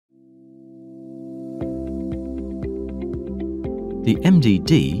The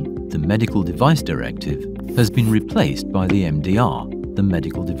MDD, the Medical Device Directive, has been replaced by the MDR, the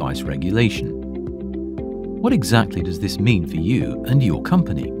Medical Device Regulation. What exactly does this mean for you and your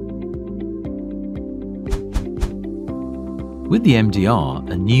company? With the MDR,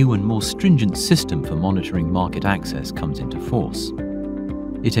 a new and more stringent system for monitoring market access comes into force.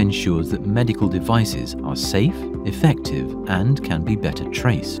 It ensures that medical devices are safe, effective, and can be better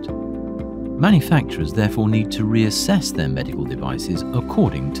traced. Manufacturers therefore need to reassess their medical devices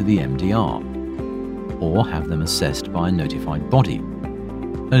according to the MDR, or have them assessed by a notified body.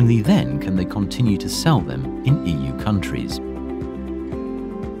 Only then can they continue to sell them in EU countries.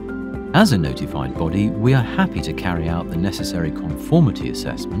 As a notified body, we are happy to carry out the necessary conformity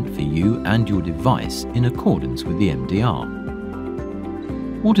assessment for you and your device in accordance with the MDR.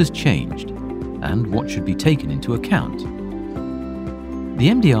 What has changed, and what should be taken into account? The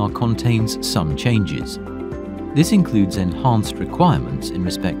MDR contains some changes. This includes enhanced requirements in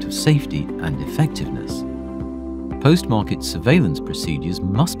respect of safety and effectiveness. Post-market surveillance procedures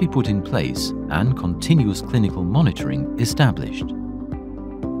must be put in place and continuous clinical monitoring established.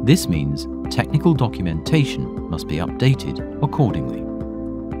 This means technical documentation must be updated accordingly.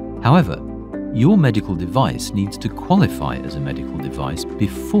 However, your medical device needs to qualify as a medical device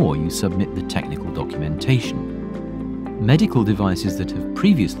before you submit the technical documentation. Medical devices that have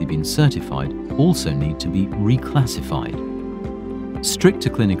previously been certified also need to be reclassified. Stricter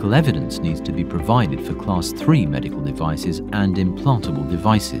clinical evidence needs to be provided for Class 3 medical devices and implantable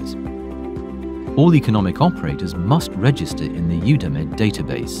devices. All economic operators must register in the EUDAMED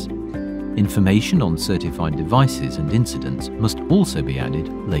database. Information on certified devices and incidents must also be added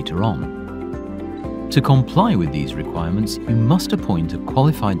later on. To comply with these requirements, you must appoint a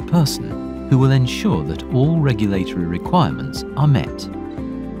qualified person who will ensure that all regulatory requirements are met.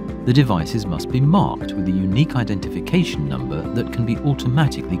 The devices must be marked with a unique identification number that can be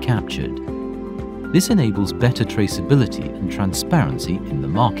automatically captured. This enables better traceability and transparency in the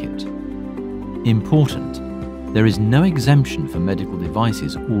market. Important: there is no exemption for medical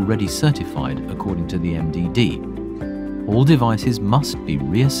devices already certified according to the MDD. All devices must be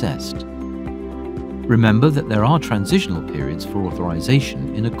reassessed. Remember that there are transitional periods for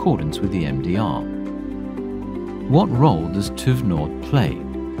authorization in accordance with the MDR. What role does TÜV NORD play?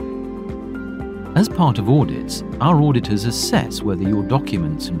 As part of audits, our auditors assess whether your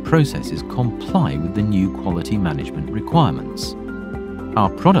documents and processes comply with the new quality management requirements. Our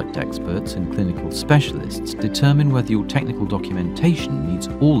product experts and clinical specialists determine whether your technical documentation meets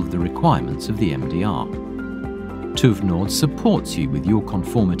all of the requirements of the MDR. TÜV NORD supports you with your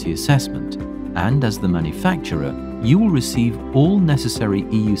conformity assessment, and as the manufacturer, you will receive all necessary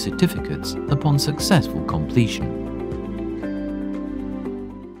EU certificates upon successful completion.